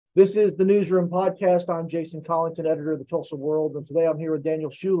This is the Newsroom Podcast. I'm Jason Collington, editor of the Tulsa World, and today I'm here with Daniel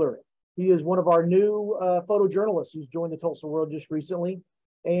Schuler. He is one of our new photojournalists who's joined the Tulsa World just recently.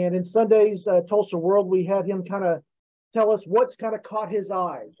 And in Sunday's Tulsa World, we had him kind of tell us what's kind of caught his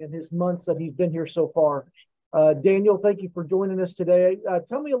eye in his months that he's been here so far. Daniel, thank you for joining us today.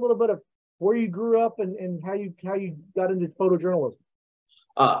 Tell me a little bit of where you grew up and how you got into photojournalism.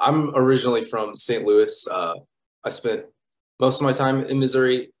 I'm originally from St. Louis. I spent most of my time in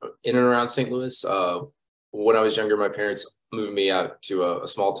Missouri, in and around St. Louis. When I was younger, my parents moved me out to a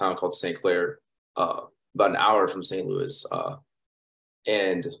small town called St. Clair, about an hour from St. Louis.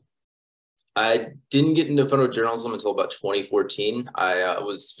 And I didn't get into photojournalism until about 2014. I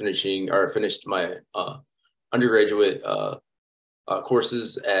finished my undergraduate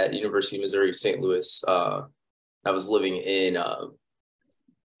courses at University of Missouri St. Louis. I was living in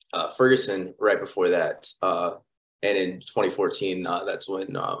Ferguson right before that. And in 2014, that's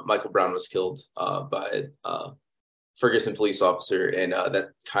when Michael Brown was killed by a Ferguson police officer. And that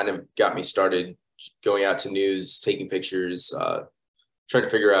kind of got me started going out to news, taking pictures, trying to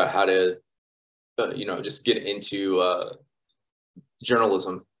figure out how to, just get into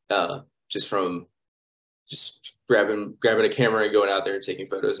journalism, just grabbing a camera and going out there and taking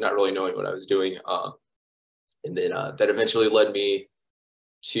photos, not really knowing what I was doing. And then that eventually led me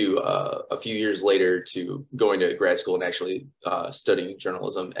to a few years later to going to grad school and actually studying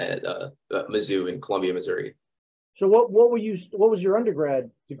journalism at Mizzou in Columbia, Missouri. So what was your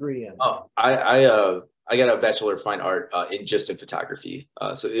undergrad degree in? Oh, I got a Bachelor of Fine Art in photography.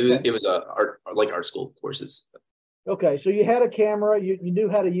 So it was art school courses. Okay, so you had a camera, you knew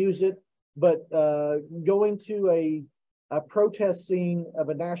how to use it, but going to a protest scene of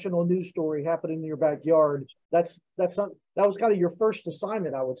a national news story happening in your backyard, that was kind of your first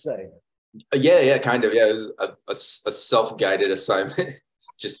assignment, I would say. Yeah, kind of. Yeah, it was a self-guided assignment.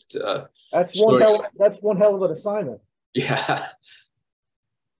 That's one hell of an assignment. Yeah.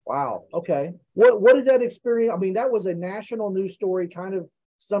 Wow. Okay. What did that experience? I mean, that was a national news story, kind of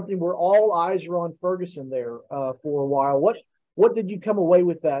something where all eyes are on Ferguson there for a while. What did you come away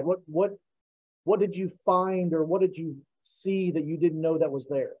with that? What did you find, or what did you see that you didn't know that was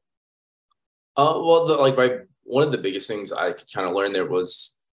there? One of the biggest things I could kind of learn there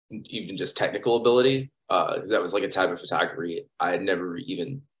was even just technical ability, because that was like a type of photography I had never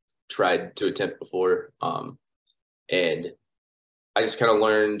even tried to attempt before, and I just kind of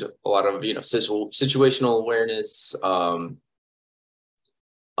learned a lot of situational awareness, a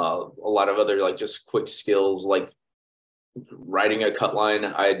lot of other just quick skills like writing a cut line.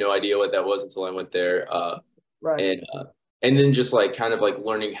 I had no idea what that was until I went there. Right. And then just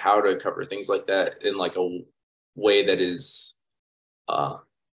learning how to cover things like that in a way that is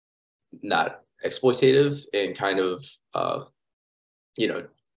not exploitative, and kind of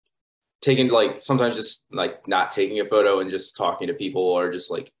taking sometimes just not taking a photo and just talking to people, or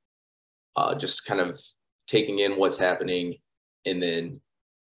just just kind of taking in what's happening, and then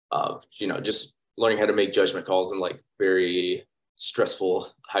just learning how to make judgment calls in very stressful,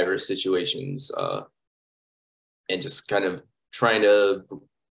 high risk situations, and just kind of trying to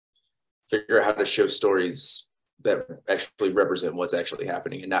figure out how to show stories that actually represent what's actually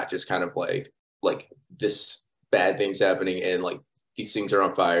happening, and not just kind of like this bad thing's happening and these things are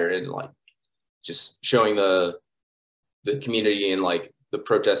on fire, and just showing the community and the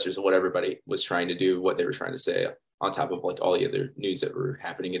protesters and what everybody was trying to do, what they were trying to say, on top of all the other news that were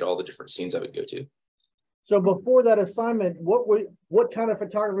happening at all the different scenes I would go to. So before that assignment, what kind of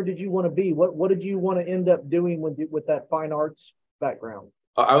photographer did you want to be? What did you want to end up doing with that fine arts background?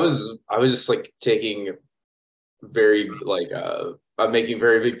 I was just taking I'm making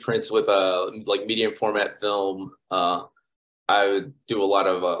very big prints with medium format film. I would do a lot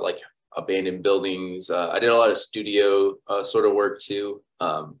of abandoned buildings. I did a lot of studio sort of work too.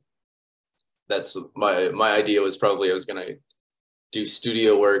 That's my idea was probably I was gonna do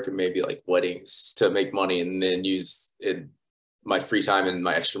studio work and maybe weddings to make money, and then use my free time and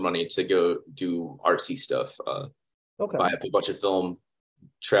my extra money to go do artsy stuff. Okay. Buy up a bunch of film,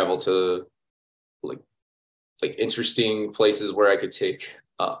 travel to interesting places where I could take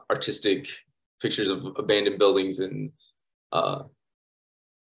artistic pictures of abandoned buildings, and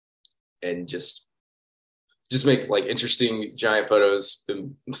just make interesting giant photos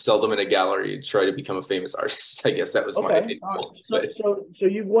and sell them in a gallery and try to become a famous artist. I guess that was my goal. So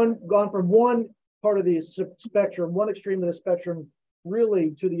you've gone from one part of the spectrum, one extreme of the spectrum,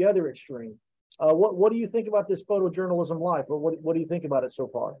 really to the other extreme. What do you think about this photojournalism life, or what do you think about it so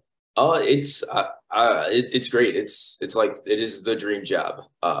far? It's great. It is the dream job.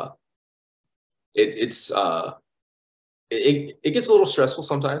 It's it gets a little stressful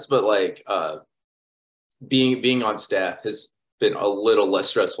sometimes, but like being on staff has been a little less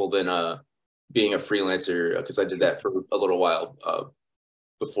stressful than being a freelancer, because I did that for a little while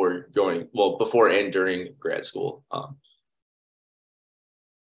before and during grad school.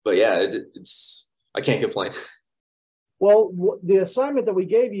 But yeah, it's I can't complain. Well, the assignment that we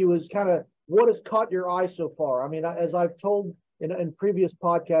gave you is kind of what has caught your eye so far. I mean, as I've told in previous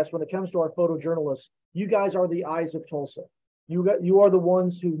podcasts, when it comes to our photojournalists, you guys are the eyes of Tulsa. You are the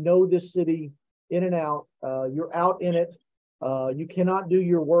ones who know this city in and out. You're out in it. You cannot do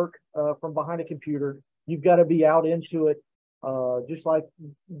your work from behind a computer. You've got to be out into it, just like,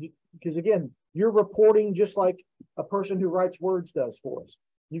 because again, you're reporting just like a person who writes words does for us.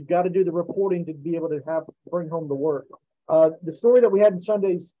 You've got to do the reporting to be able to bring home the work. The story that we had in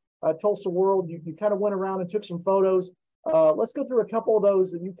Sunday's Tulsa World, you kind of went around and took some photos. Let's go through a couple of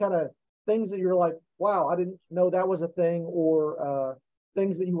those and you kind of things that you're like, wow, I didn't know that was a thing, or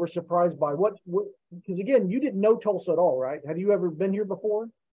things that you were surprised by. What, because again, you didn't know Tulsa at all, right? Have you ever been here before?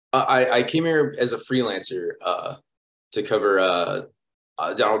 I came here as a freelancer to cover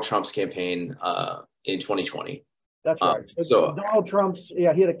Donald Trump's campaign in 2020. That's right. So Donald Trump's, he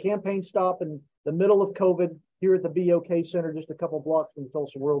had a campaign stop in the middle of COVID here at the BOK Center, just a couple blocks from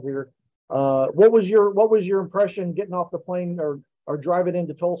Tulsa World here. What was your impression getting off the plane or driving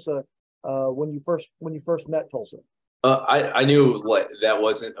into Tulsa when you first met Tulsa? I knew that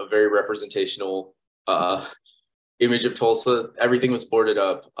wasn't a very representational image of Tulsa. Everything was boarded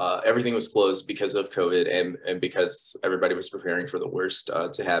up. Everything was closed because of COVID and because everybody was preparing for the worst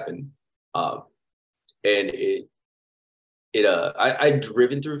to happen. And I'd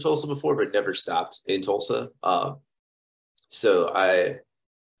driven through Tulsa before, but never stopped in Tulsa. So I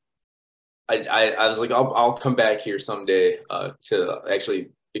was like, I'll come back here someday to actually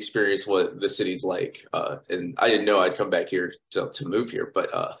experience what the city's like. And I didn't know I'd come back here to move here, but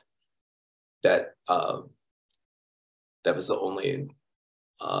that was the only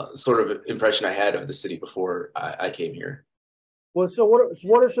sort of impression I had of the city before I came here. Well, so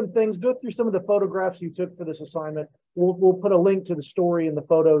what are some things? Go through some of the photographs you took for this assignment. We'll put a link to the story and the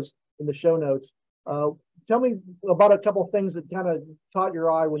photos in the show notes. Tell me about a couple of things that kind of caught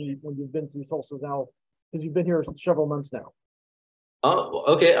your eye when you've been through Tulsa now, because you've been here several months now.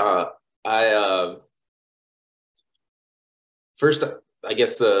 Oh, okay. First, I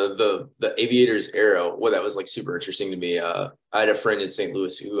guess the Aviators Arrow. Well, that was like super interesting to me. I had a friend in St.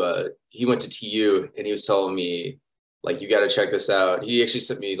 Louis who he went to TU, and he was telling me, like, you got to check this out. He actually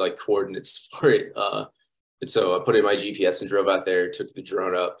sent me like coordinates for it. And so I put in my GPS and drove out there, took the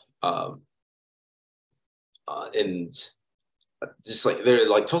drone up. And just like there,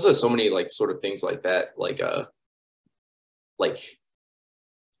 like Tulsa has so many like sort of things like that, like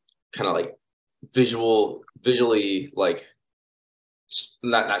kind of like visually like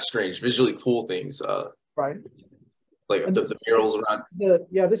not strange, visually cool things. Right. Like the murals around.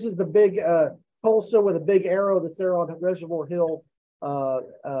 This is the big Tulsa with a big arrow that's there on Reservoir Hill.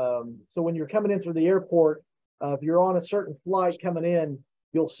 So when you're coming in through the airport, if you're on a certain flight coming in,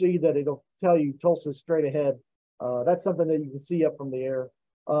 you'll see that it'll tell you Tulsa straight ahead. That's something that you can see up from the air.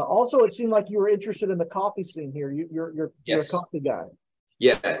 Also, it seemed like you were interested in the coffee scene here. You're a coffee guy.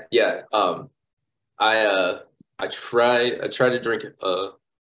 Yeah. I try to drink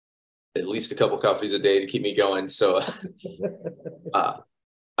at least a couple coffees a day to keep me going. So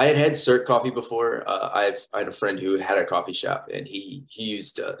I had CERT coffee before. I had a friend who had a coffee shop, and he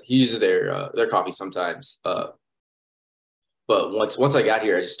used their coffee sometimes. But once I got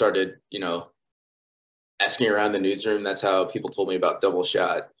here, I just started, asking around the newsroom. That's how people told me about Double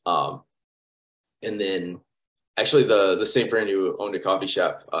Shot. And then actually the same friend who owned a coffee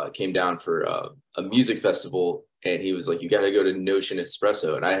shop came down for a music festival, and he was like, you got to go to Notion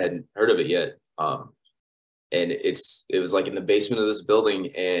Espresso. And I hadn't heard of it yet. And it was like in the basement of this building,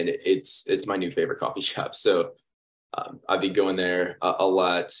 and it's my new favorite coffee shop. So I've been going there a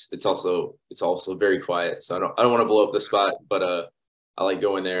lot. It's also very quiet. So I don't want to blow up the spot, but I like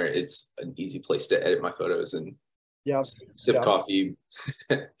going there. It's an easy place to edit my photos and sip coffee.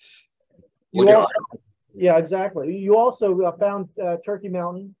 Yeah, exactly. You also found Turkey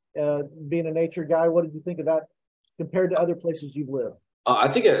Mountain, being a nature guy. What did you think of that compared to other places you've lived? I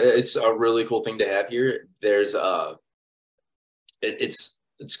think it's a really cool thing to have here. There's it's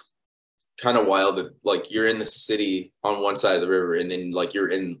kind of wild that like you're in the city on one side of the river, and then like you're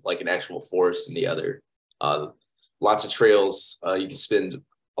in like an actual forest in the other. Lots of trails. You can spend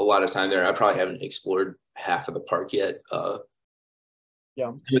a lot of time there. I probably haven't explored half of the park yet.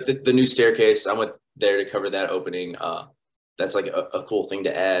 With the new staircase, I went there to cover that opening. That's like a cool thing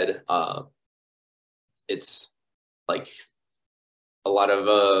to add. It's like a lot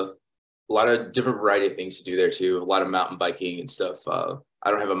of different variety of things to do there too. A lot of mountain biking and stuff. I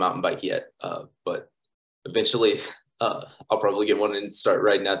don't have a mountain bike yet, but eventually I'll probably get one and start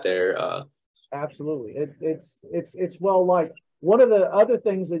riding out there. Absolutely. It's well, like one of the other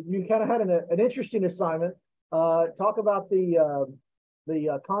things that you kind of had an interesting assignment. Talk about the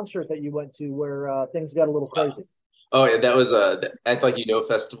concert that you went to where things got a little crazy. Oh yeah, that was Act Like You Know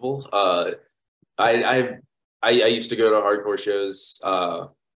festival. I used to go to hardcore shows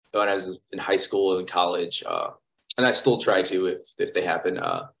when I was in high school and college, and I still try to if they happen.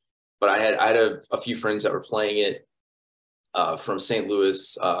 But I had a few friends that were playing it from St.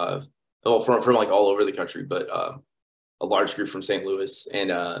 Louis, well from like all over the country, but a large group from St. Louis,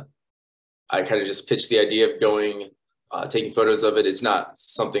 and I kind of just pitched the idea of going, taking photos of it. It's not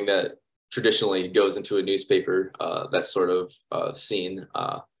something that traditionally goes into a newspaper, that sort of scene.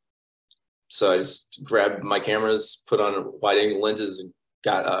 So I just grabbed my cameras, put on wide angle lenses,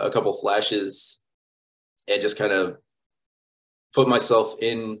 got a couple flashes, and just kind of put myself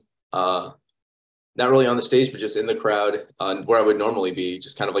in, not really on the stage, but just in the crowd, where I would normally be,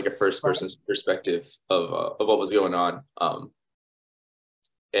 just kind of like a first person perspective of what was going on.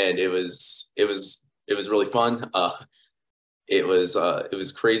 And it was really fun. It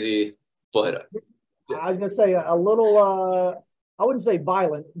was crazy, but I was gonna say a little. I wouldn't say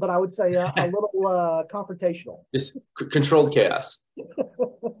violent, but I would say a little confrontational. just controlled chaos.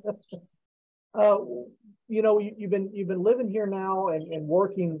 You've been living here now and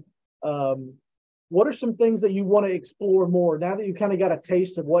working. What are some things that you want to explore more now that you've kind of got a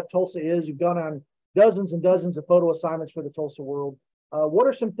taste of what Tulsa is? You've gone on dozens and dozens of photo assignments for the Tulsa World. What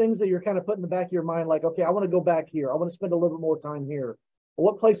are some things that you're kind of putting in the back of your mind, like, okay, I want to go back here. I want to spend a little bit more time here.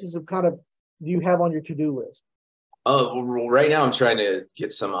 What places do you have on your to-do list? Right now I'm trying to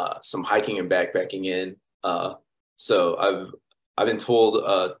get some hiking and backpacking in. So I've been told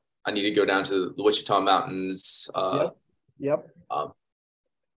I need to go down to the Wichita Mountains. Yep.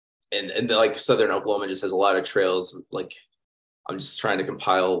 And like southern Oklahoma just has a lot of trails. Like I'm just trying to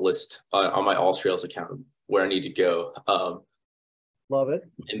compile a list on my All Trails account of where I need to go. Love it.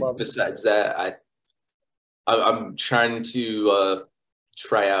 And besides that, I'm trying to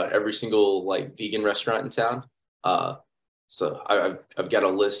try out every single like vegan restaurant in town. So I've got a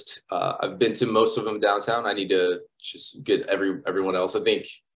list. I've been to most of them downtown. I need to just get everyone else. I think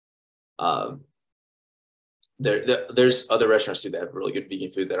there's other restaurants too that have really good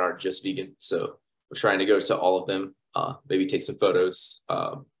vegan food that aren't just vegan. So we're trying to go to all of them. Maybe take some photos.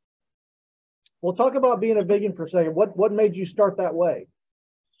 We'll talk about being a vegan for a second. What made you start that way?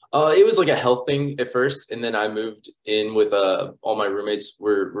 It was like a health thing at first, and then I moved in with all my roommates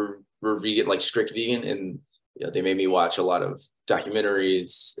were vegan, like strict vegan, and they made me watch a lot of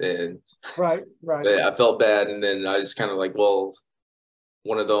documentaries, and right. I felt bad, and then I was kind of like, well,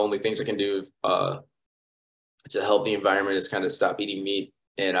 one of the only things I can do to help the environment is kind of stop eating meat,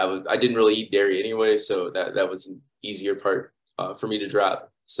 and I didn't really eat dairy anyway, so that was an easier part for me to drop.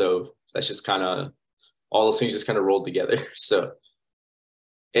 So that's just kind of all those things just kind of rolled together. So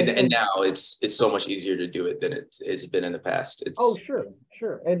and now it's so much easier to do it than it's been in the past.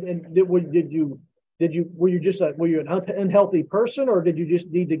 Sure. And were you an unhealthy person, or did you just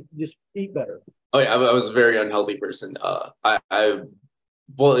need to just eat better? Oh yeah, I was a very unhealthy person. I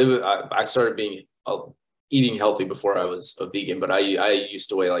started being eating healthy before I was a vegan, but I used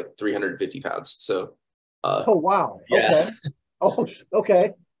to weigh like 350 pounds. So oh wow. Yeah. Okay. Oh,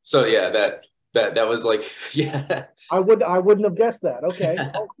 okay. So yeah, that was like, yeah. I wouldn't have guessed that. Okay.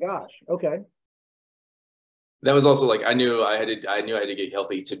 Oh gosh. Okay. That was also like I knew I had to get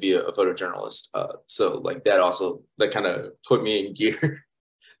healthy to be a photojournalist. So like that kind of put me in gear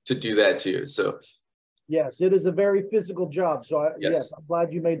to do that too. So yes, it is a very physical job. So yes, I'm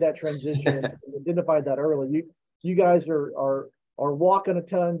glad you made that transition and identified that early. You guys are walking a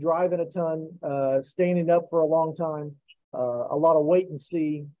ton, driving a ton, standing up for a long time. A lot of wait and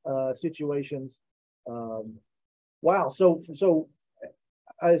see situations. Wow. So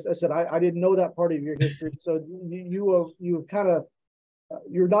as I said, I didn't know that part of your history. So you kind of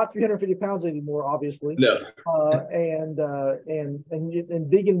you're not 350 pounds anymore, obviously. No. And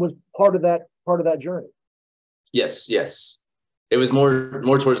vegan was part of that journey. Yes. It was more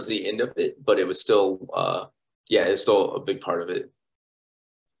towards the end of it, but it was still it's still a big part of it.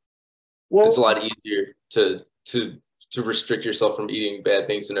 Well, it's a lot easier to restrict yourself from eating bad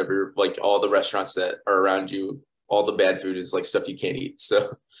things whenever like all the restaurants that are around you, all the bad food is like stuff you can't eat.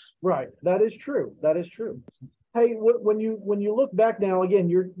 So right, that is true. Hey, when you look back now, again,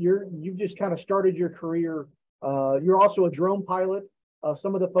 you've just kind of started your career. You're also a drone pilot.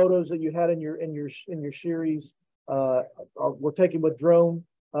 Some of the photos that you had in your series, we're taking with drone.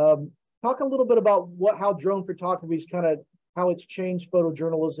 Talk a little bit about how drone photography is how it's changed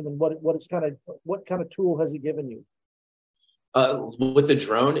photojournalism and what kind of tool has it given you? With the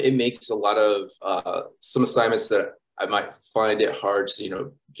drone, it makes a lot of some assignments that I might find it hard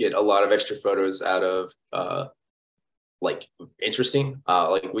to, get a lot of extra photos out of, like interesting.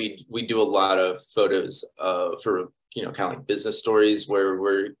 Like we do a lot of photos for, kind of like business stories where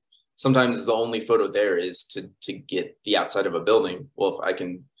we're sometimes the only photo there is to get the outside of a building. Well, if I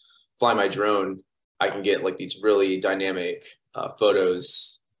can fly my drone, I can get like these really dynamic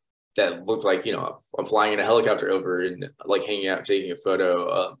photos that look like, I'm flying in a helicopter over and like hanging out, taking a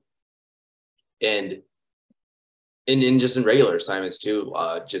photo. And just in regular assignments too,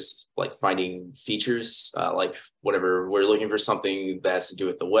 just like finding features, like whatever we're looking for something that has to do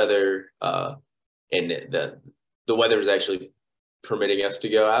with the weather, and the weather is actually permitting us to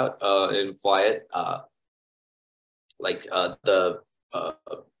go out and fly it. Like the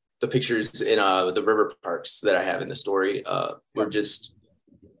pictures in the river parks that I have in the story were just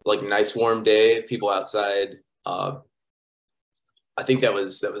like nice warm day, people outside. I think that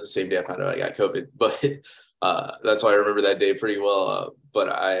was the same day I found out I got COVID, but that's why I remember that day pretty well. But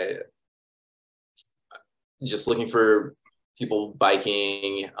I just looking for people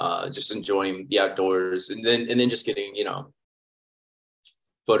biking, just enjoying the outdoors, and then just getting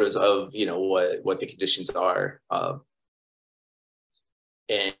photos of what the conditions are,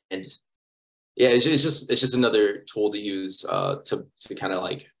 and yeah, it's just another tool to use to kind of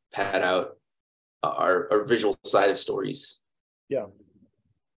like pad out our visual side of stories. Yeah.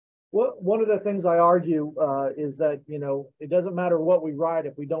 Well, one of the things I argue is that, it doesn't matter what we write.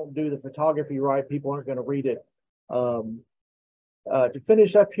 If we don't do the photography right, people aren't going to read it. To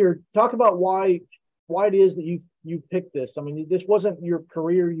finish up here, talk about why it is that you picked this. I mean, this wasn't your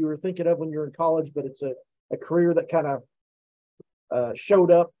career you were thinking of when you were in college, but it's a career that kind of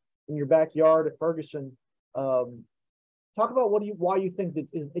showed up in your backyard at Ferguson. Talk about why you think that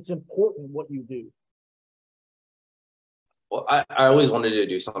it's important what you do. Well, I always wanted to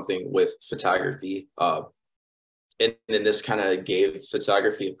do something with photography. And then this kind of gave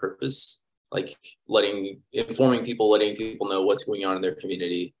photography a purpose, like informing people, letting people know what's going on in their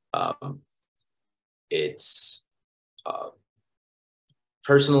community. It's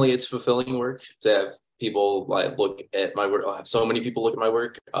personally, it's fulfilling work to have people like look at my work. I'll have so many people look at my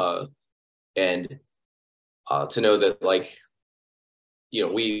work, and to know that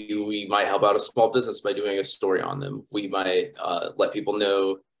we might help out a small business by doing a story on them. We might let people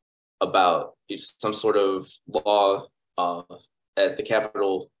know about some sort of law at the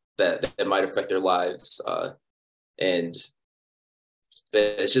Capitol that might affect their lives. And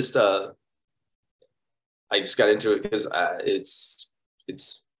it's just, I just got into it because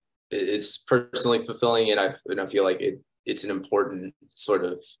it's personally fulfilling, and I feel like it's an important sort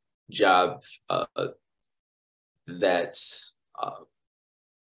of job that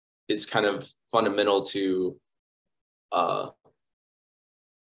is kind of fundamental to our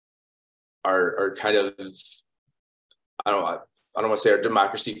kind of, I don't want to say our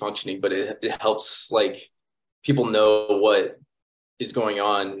democracy functioning, but it helps like people know what is going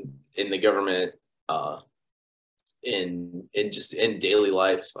on in the government, in daily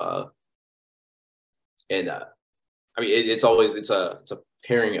life, and I mean it's a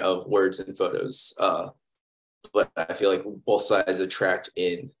pairing of words and photos, but I feel like both sides attract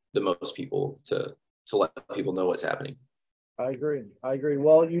in the most people to let people know what's happening. I agree.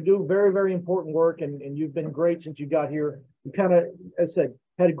 Well, you do very, very important work, and you've been great since you got here. You kind of, as I said,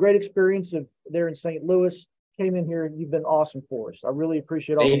 had a great experience there in St. Louis, came in here, and you've been awesome for us. I really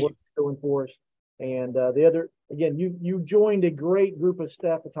appreciate all the work you're doing for us. And you joined a great group of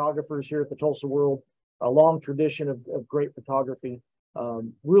staff photographers here at the Tulsa World, a long tradition of great photography.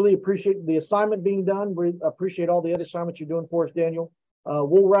 Really appreciate the assignment being done. We appreciate all the other assignments you're doing for us, Daniel.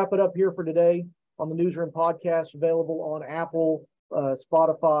 We'll wrap it up here for today on the Newsroom Podcast, available on Apple,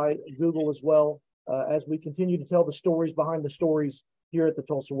 Spotify, Google as well, as we continue to tell the stories behind the stories here at the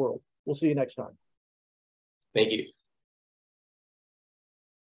Tulsa World. We'll see you next time. Thank you.